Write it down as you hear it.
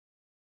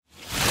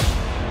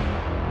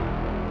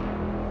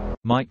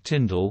Mike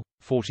Tindall,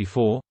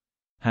 44,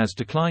 has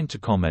declined to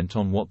comment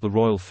on what the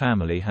royal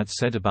family had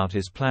said about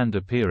his planned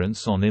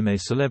appearance on I'm a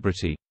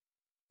Celebrity.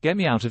 Get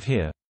Me Out of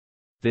Here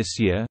this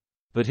year,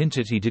 but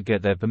hinted he did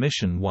get their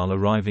permission while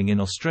arriving in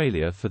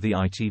Australia for the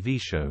ITV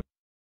show.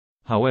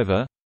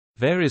 However,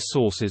 various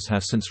sources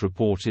have since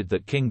reported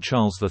that King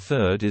Charles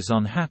III is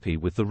unhappy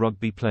with the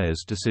rugby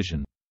player's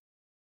decision.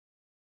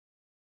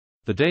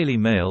 The Daily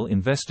Mail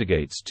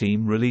Investigates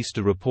team released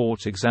a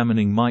report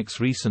examining Mike's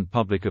recent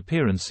public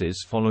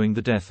appearances following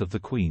the death of the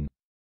Queen.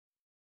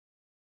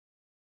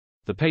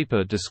 The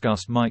paper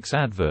discussed Mike's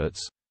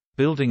adverts,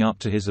 building up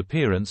to his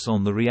appearance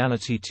on the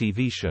reality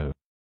TV show.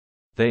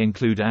 They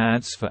include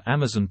ads for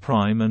Amazon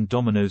Prime and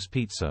Domino's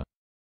Pizza.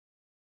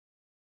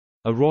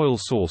 A royal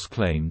source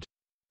claimed,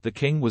 "The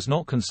king was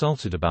not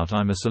consulted about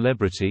I'm a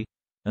Celebrity,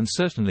 and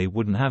certainly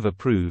wouldn't have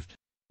approved,"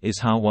 is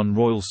how one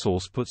royal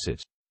source puts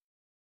it.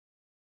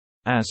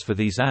 As for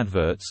these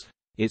adverts,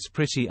 it's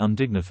pretty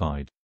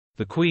undignified.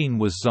 The Queen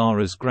was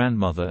Zara's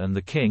grandmother and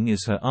the king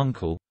is her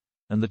uncle,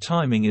 and the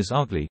timing is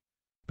ugly,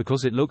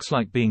 because it looks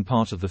like being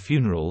part of the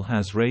funeral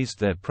has raised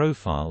their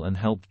profile and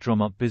helped drum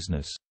up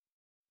business.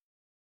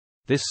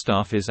 This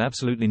stuff is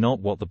absolutely not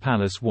what the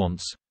palace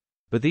wants,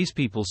 but these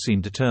people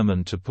seem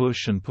determined to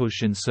push and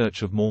push in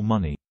search of more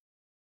money.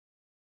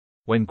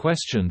 When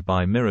questioned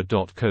by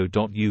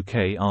Mirror.co.uk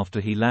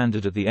after he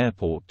landed at the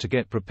airport to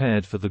get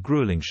prepared for the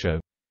grueling show,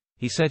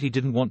 he said he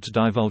didn't want to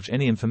divulge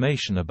any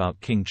information about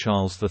King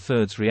Charles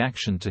III's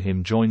reaction to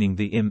him joining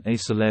the I'm a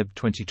Celeb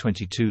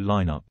 2022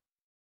 lineup.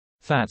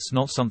 "That's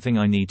not something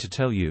I need to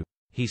tell you,"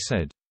 he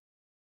said.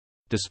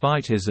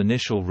 Despite his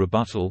initial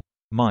rebuttal,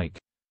 Mike,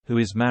 who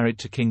is married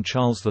to King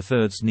Charles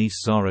III's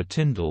niece Zara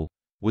Tindall,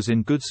 was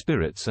in good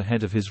spirits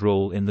ahead of his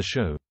role in the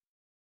show.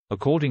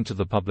 According to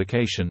the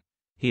publication,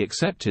 he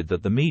accepted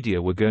that the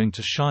media were going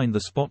to shine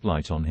the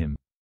spotlight on him.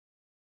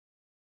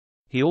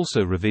 He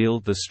also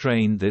revealed the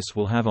strain this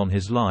will have on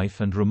his life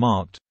and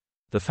remarked,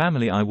 "The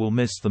family I will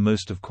miss the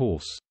most, of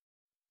course.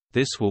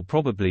 This will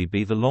probably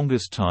be the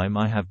longest time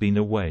I have been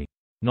away.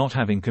 Not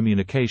having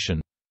communication,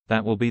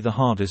 that will be the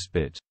hardest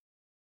bit."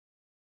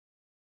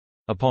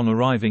 Upon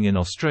arriving in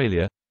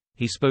Australia,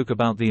 he spoke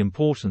about the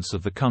importance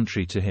of the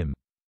country to him.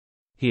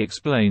 He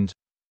explained,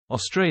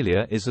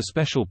 "Australia is a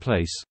special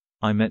place.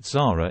 I met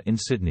Zara in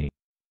Sydney.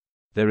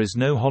 There is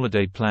no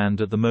holiday planned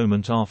at the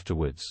moment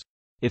afterwards.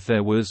 If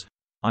there was,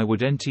 I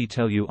wouldn't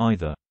tell you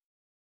either."